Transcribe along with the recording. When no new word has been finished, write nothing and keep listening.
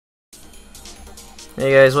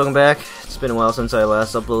Hey guys, welcome back. It's been a while since I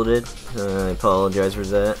last uploaded. I apologize for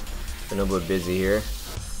that. Been a bit busy here.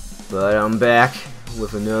 But I'm back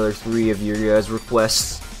with another 3 of your guys'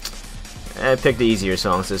 requests. I picked the easier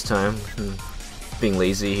songs this time. Being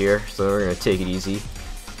lazy here, so we're gonna take it easy.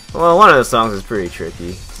 Well, one of the songs is pretty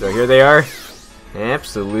tricky. So here they are.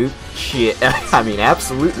 Absolute shit. I mean,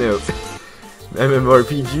 Absolunote.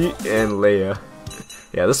 MMORPG and Leia.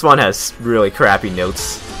 Yeah, this one has really crappy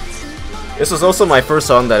notes. This was also my first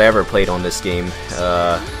song that I ever played on this game.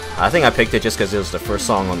 I think I picked it just because it was the first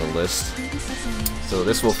song on the list. So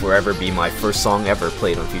this will forever be my first song ever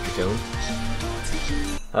played on Future Tone.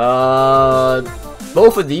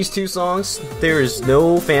 Both of these two songs, there is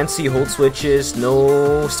no fancy hold switches,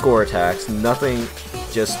 no score attacks, nothing,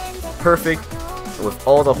 just perfect with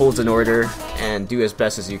all the holds in order and do as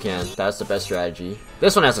best as you can. That's the best strategy.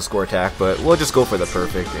 This one has a score attack, but we'll just go for the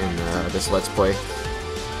perfect in this Let's Play.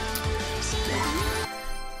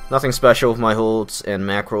 Nothing special with my holds and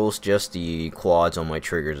macros, just the quads on my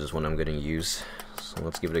triggers is what I'm going to use. So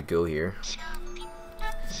let's give it a go here.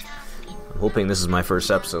 I'm hoping this is my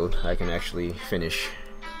first episode. I can actually finish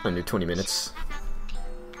under 20 minutes.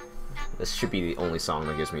 This should be the only song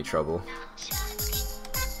that gives me trouble.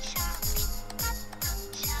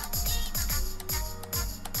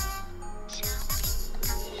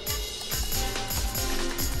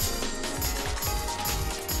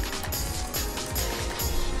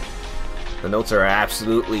 The notes are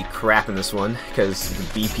absolutely crap in this one because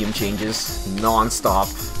the BPM changes non-stop.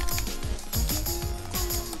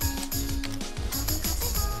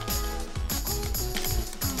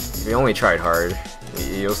 If you only tried hard,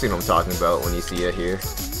 you'll see what I'm talking about when you see it here.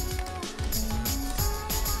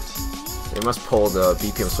 They must pull the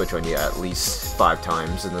BPM switch on you at least 5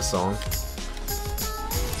 times in this song.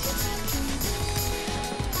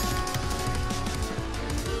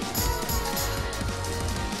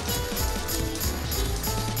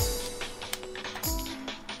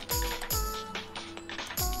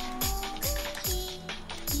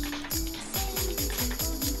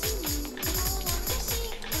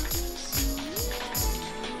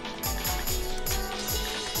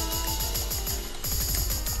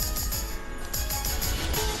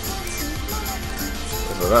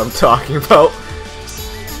 What I'm talking about.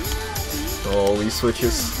 All these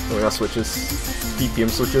switches. Oh, not switches. BPM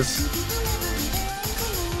switches.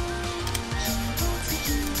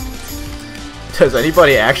 Does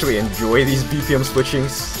anybody actually enjoy these BPM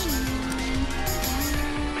switchings?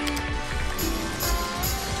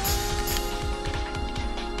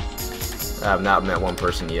 I have not met one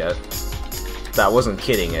person yet. That wasn't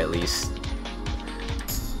kidding, at least.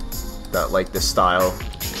 That liked this style.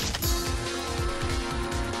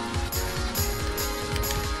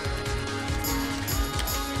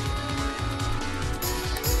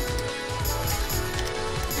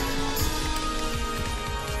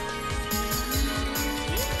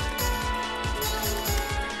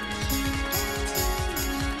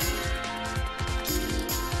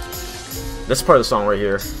 This part of the song right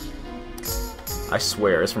here, I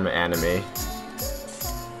swear, it's from an anime.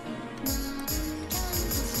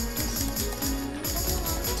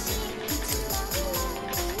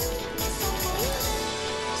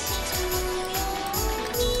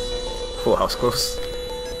 Oh, that was close.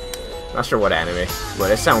 Not sure what anime,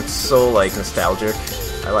 but it sounds so like nostalgic.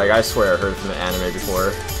 I swear I heard it from an anime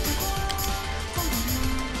before.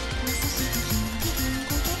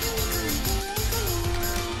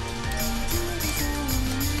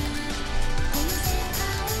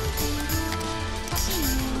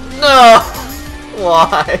 No!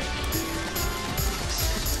 Why?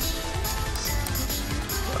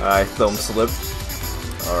 I thumb slip.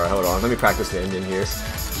 Alright, hold on. Let me practice the ending here.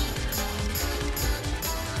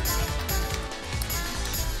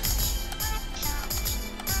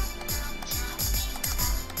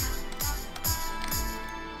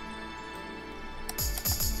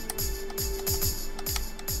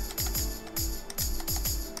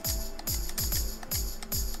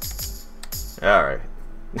 Alright.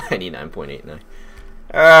 99.89.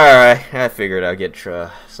 Alright, I figured I'd get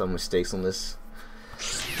some mistakes on this.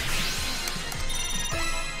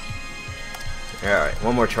 Alright,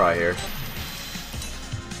 one more try here.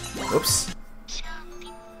 Oops.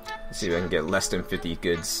 Let's see if I can get less than 50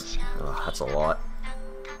 goods. Oh, that's a lot.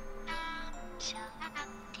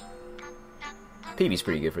 PB's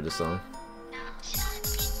pretty good for this song.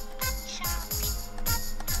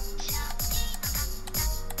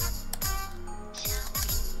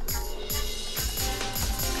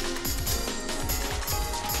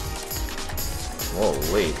 Oh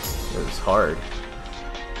wait, it was hard.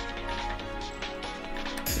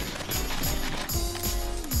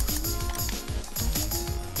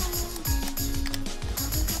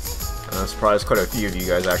 I'm surprised quite a few of you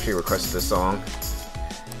guys actually requested this song.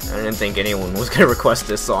 I didn't think anyone was gonna request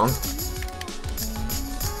this song.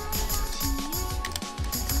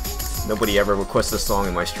 Nobody ever requests this song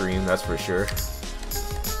in my stream, that's for sure.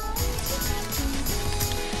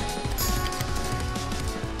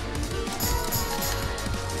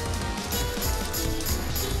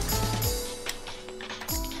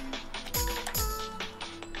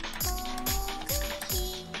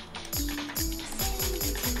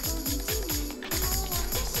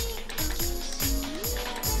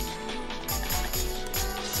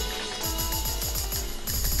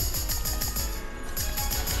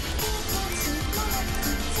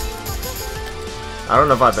 I don't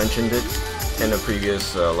know if I mentioned it in a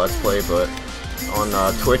previous Let's Play, but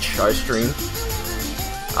on Twitch I stream.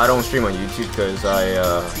 I don't stream on YouTube because I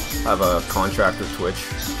have a contract with Twitch.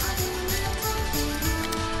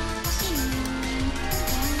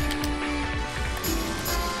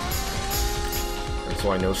 That's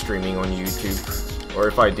why no streaming on YouTube. Or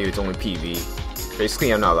if I do, it's only PV.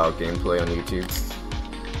 Basically, I'm not allowed gameplay on YouTube.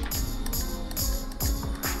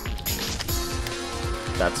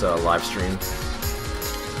 That's a live stream.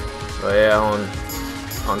 But yeah,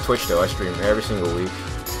 on Twitch though, I stream every single week.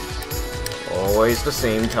 Always the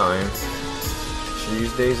same time.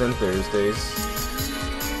 Tuesdays and Thursdays.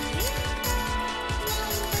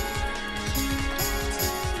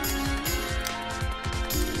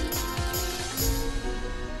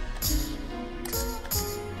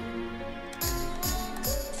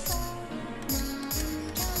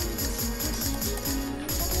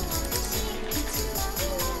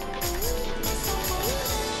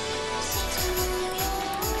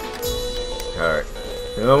 Alright,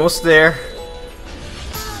 we're almost there.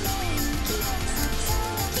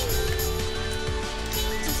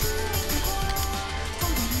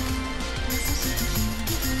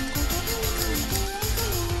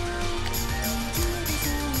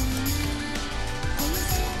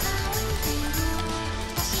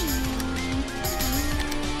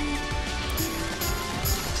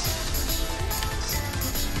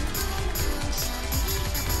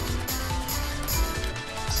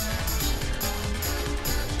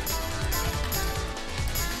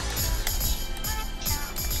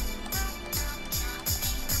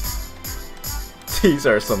 These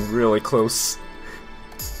are some really close.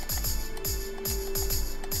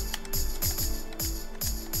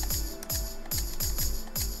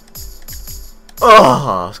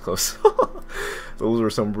 Oh, that's close. Those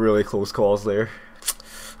were some really close calls there.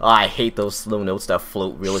 Oh, I hate those slow notes that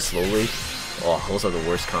float really slowly. Oh, those are the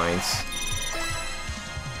worst kinds.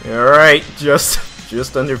 Alright,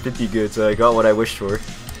 just under 50 goods. I got what I wished for.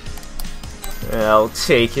 I'll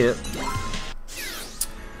take it.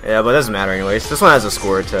 Yeah, but it doesn't matter anyways. This one has a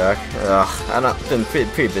score attack. I've been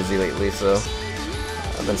pretty busy lately, so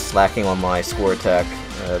I've been slacking on my score attack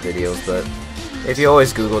videos, but if you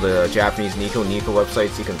always Google the Japanese Nico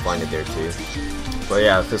websites, you can find it there too. But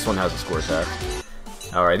yeah, this one has a score attack.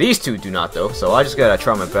 Alright, these two do not though, so I just gotta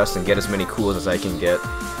try my best and get as many cools as I can get.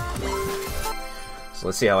 So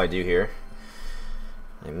let's see how I do here.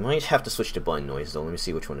 I might have to switch to button noise though. Let me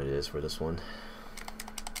see which one it is for this one.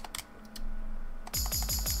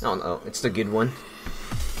 Oh no, it's the good one.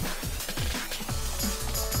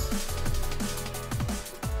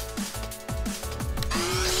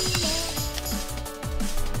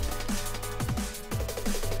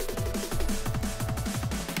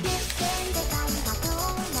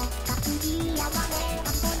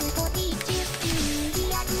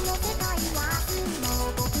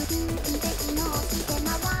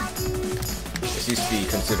 This used to be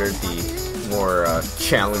considered the more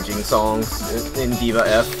challenging songs in Diva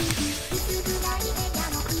F.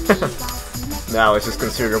 Now it's just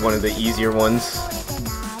considered one of the easier ones.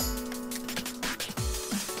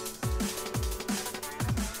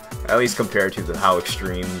 At least compared to how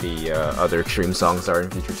extreme the other extreme songs are in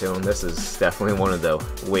Future Tone, this is definitely one of the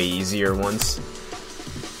way easier ones.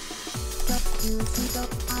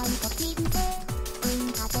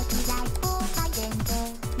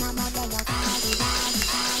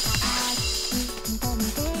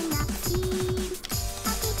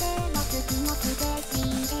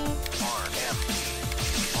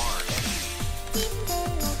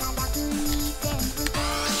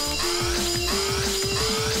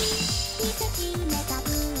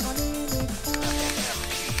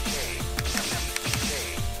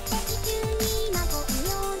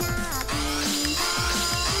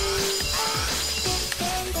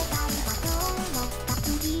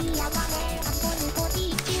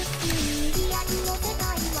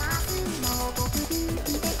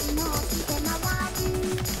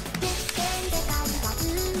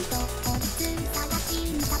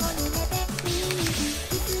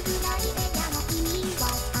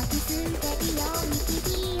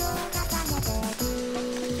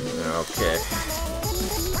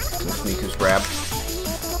 grab.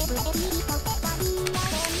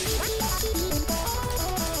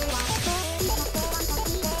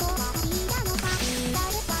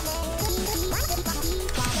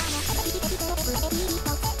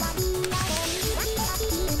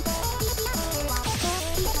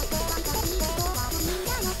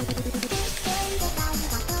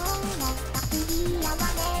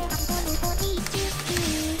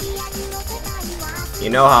 You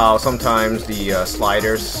know how sometimes the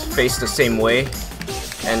sliders face the same way,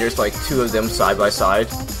 and there's like two of them side by side?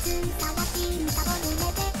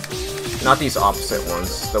 Not these opposite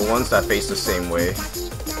ones, the ones that face the same way.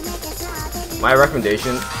 My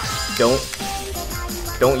recommendation, don't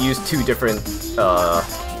use two different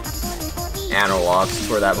analogs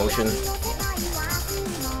for that motion.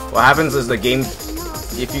 What happens is the game,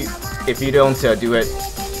 if you don't do it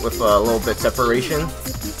with a little bit separation.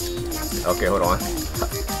 Okay, hold on.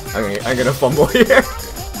 I'm gonna fumble here.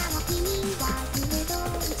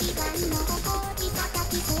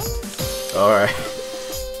 Alright.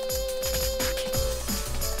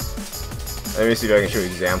 Let me see if I can show you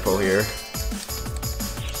an example here.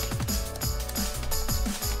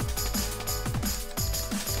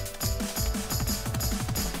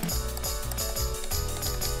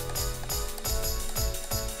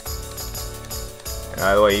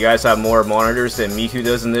 By the way, you guys have more monitors than Miku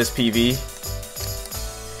does in this PV.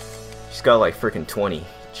 She's got like freaking 20.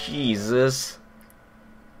 Jesus.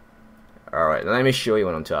 Alright, let me show you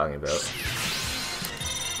what I'm talking about.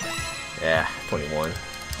 Yeah, 21.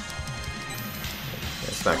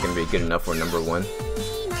 That's not gonna be good enough for number 1.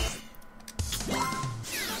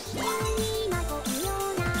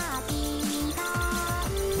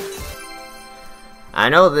 I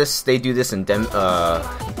know they do this in Nega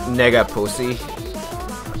Posi.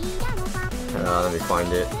 Let me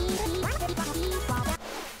find it.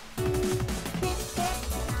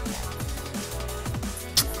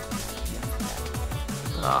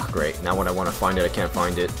 Ah, great. Now when I want to find it, I can't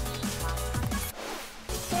find it.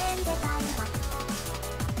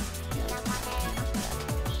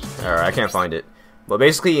 Alright, I can't find it. But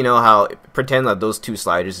basically, you know how, pretend that those two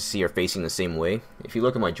sliders you see are facing the same way. If you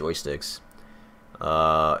look at my joysticks,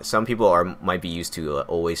 some people might be used to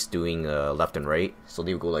always doing left and right. So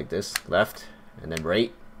they will go like this, left, and then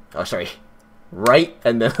right. Oh, sorry. Right,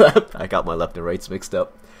 and then left. I got my left and rights mixed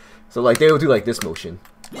up. So like, they will do like this motion.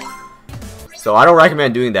 So I don't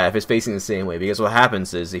recommend doing that if it's facing the same way, because what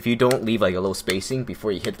happens is, if you don't leave like a little spacing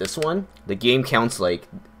before you hit this one, the game counts like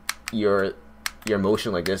your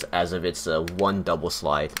motion like this as if it's one double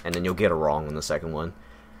slide, and then you'll get it wrong on the second one.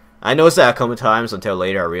 I noticed that a couple times until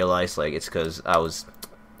later I realized like it's because I was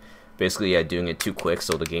basically doing it too quick,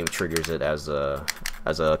 so the game triggers it as a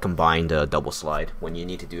combined double slide when you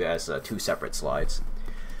need to do it as two separate slides.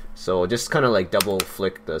 So just kind of like double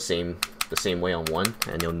flick the same way on one,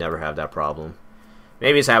 and you'll never have that problem.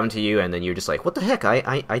 Maybe it's happened to you, and then you're just like, what the heck?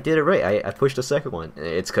 I did it right. I pushed the second one.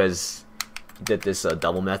 It's because you did this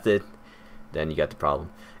double method. Then you got the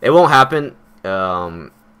problem. It won't happen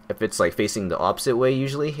if it's like facing the opposite way.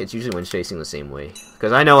 Usually, it's usually when it's facing the same way.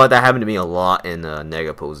 Because I know that happened to me a lot in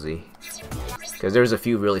Nega Posi. Because there's a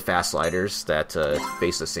few really fast sliders that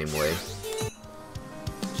face the same way.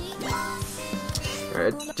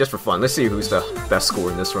 Alright, just for fun, let's see who's the best score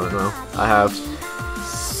in this run now. I have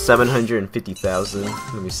 750,000.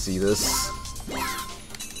 Let me see this.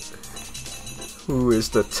 Who is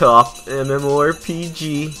the top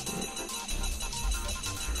MMORPG?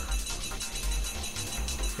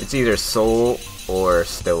 It's either Soul or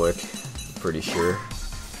Stoic, I'm pretty sure.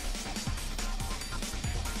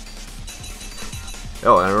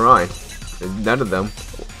 Oh, never mind. None of them.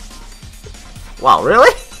 Wow,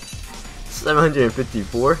 really?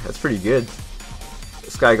 754? That's pretty good.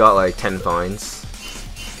 This guy got like 10 fines.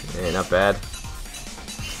 Hey, not bad.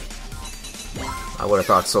 I would have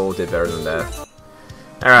thought Soul did better than that.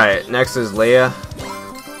 Alright, next is Leia.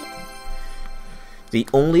 The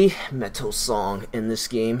only metal song in this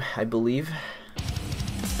game, I believe.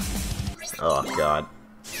 Oh god.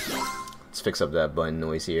 Let's fix up that button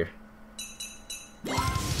noise here.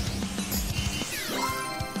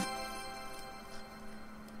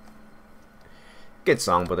 Good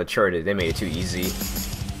song, but they made it too easy.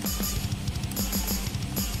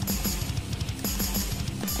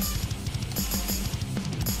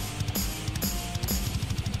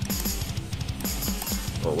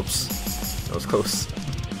 Oh, whoops. That was close.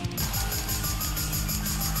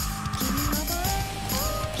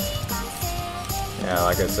 Yeah,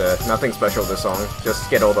 like I said, nothing special with this song. Just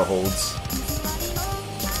get all the holds.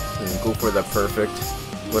 And go for the perfect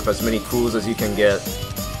with as many cools as you can get.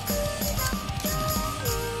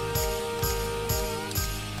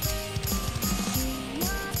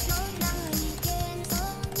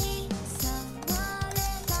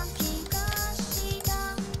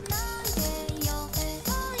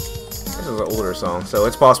 is an older song, so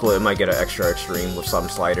it's possible it might get an extra extreme with some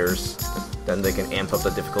sliders. Then they can amp up the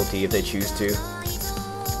difficulty if they choose to.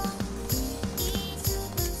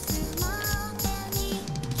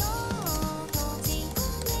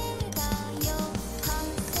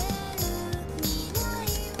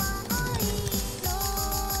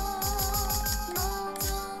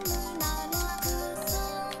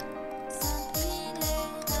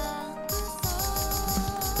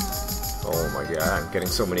 Oh my god, I'm getting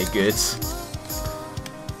so many goods.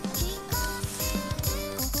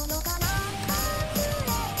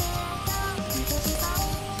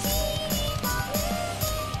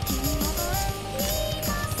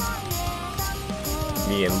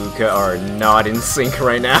 Me and Luca are not in sync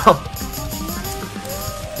right now.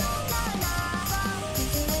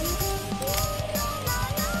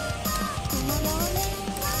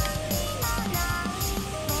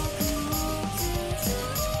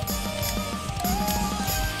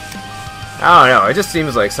 I don't know, it just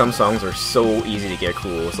seems like some songs are so easy to get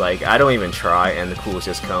cools. Like, I don't even try and the cools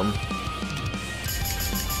just come.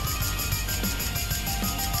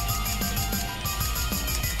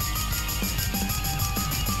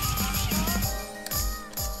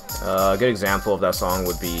 A good example of that song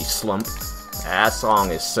would be Slump. That song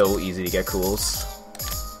is so easy to get cools.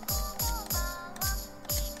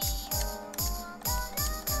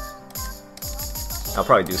 I'll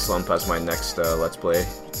probably do Slump as my next Let's Play.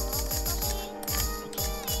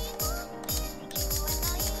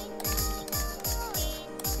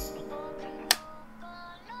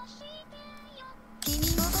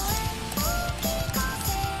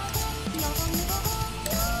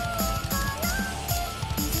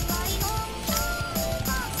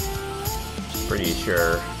 Pretty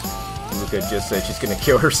sure Luca just said she's gonna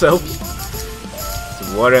kill herself.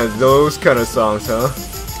 So one of those kind of songs, huh?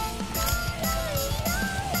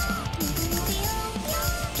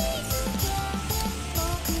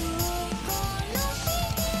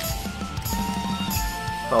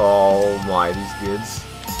 Oh my, these kids.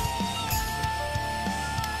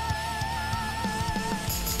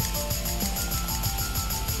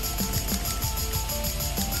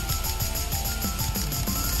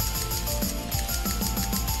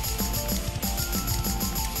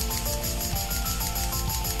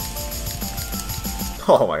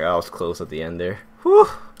 Oh my god, I was close at the end there. Whew.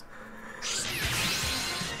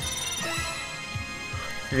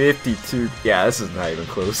 52. Yeah, this is not even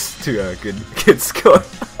close to a good score.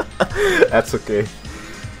 That's okay.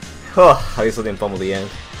 Oh, at least I didn't fumble the end.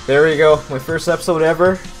 There we go, my first episode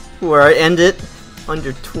ever, where I end it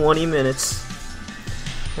under 20 minutes.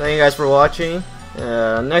 Thank you guys for watching.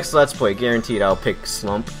 Next Let's Play, guaranteed I'll pick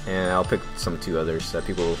Slump, and I'll pick some 2 others that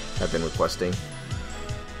people have been requesting.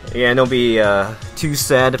 Yeah, don't be too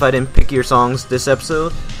sad if I didn't pick your songs this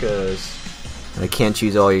episode, because I can't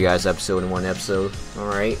choose all you guys' episode in one episode.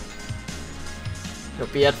 Alright.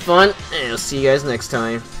 Hope you had fun, and I'll see you guys next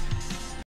time.